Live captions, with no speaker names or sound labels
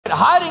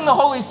hiding the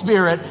Holy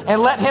Spirit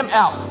and let him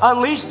out.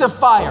 Unleash the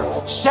fire.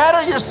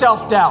 Shatter your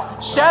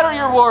self-doubt. Shatter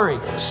your worry.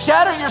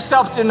 Shatter your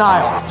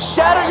self-denial.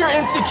 Shatter your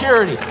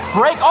insecurity.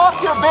 Break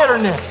off your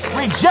bitterness.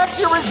 Reject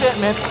your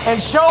resentment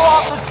and show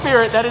off the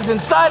Spirit that is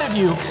inside of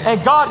you,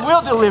 and God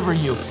will deliver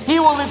you. He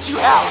will lift you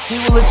out. He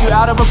will lift you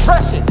out of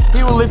oppression.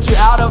 He will lift you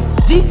out of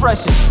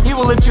depression. He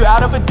will lift you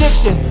out of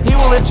addiction. He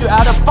will lift you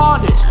out of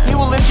bondage. He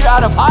will lift you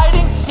out of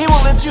hiding. He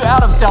will lift you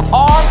out of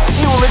self-harm.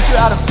 He will lift you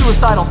out of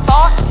suicidal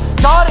thoughts.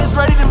 God is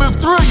ready to move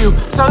through you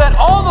so that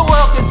all the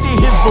world can see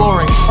his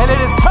glory. And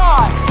it is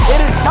time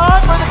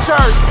for the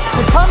church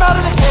to come out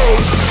of the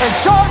cave and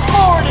charge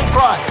forward in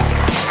Christ.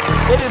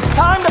 It is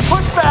time to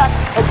push back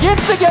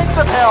against the gates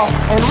of hell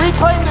and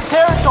reclaim the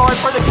territory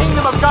for the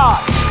kingdom of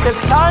God. It's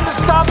time to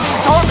stop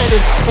being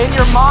tormented in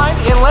your mind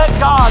and let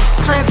God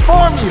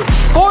transform you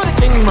for the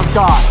kingdom of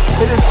God.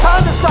 It is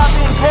time to stop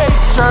being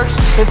caged, church.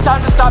 It's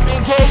time to stop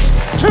being caged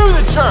to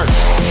the church.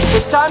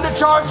 It's time to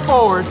charge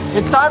forward.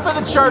 It's time for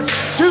the church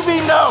to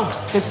be known.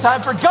 It's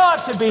time for God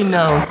to be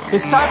known.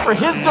 It's time for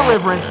his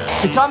deliverance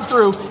to come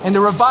through and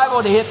the revival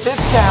to hit this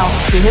town,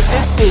 to hit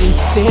this city,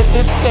 to hit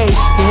this state,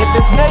 to hit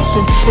this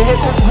nation, to hit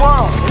this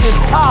world. It is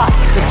time.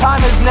 The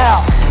time is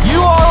now.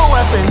 You are a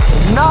weapon,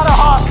 not a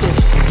hostage.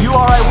 You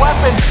are a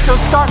weapon, so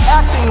start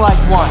acting like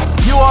one.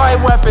 You are a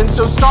weapon,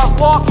 so start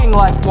walking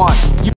like one.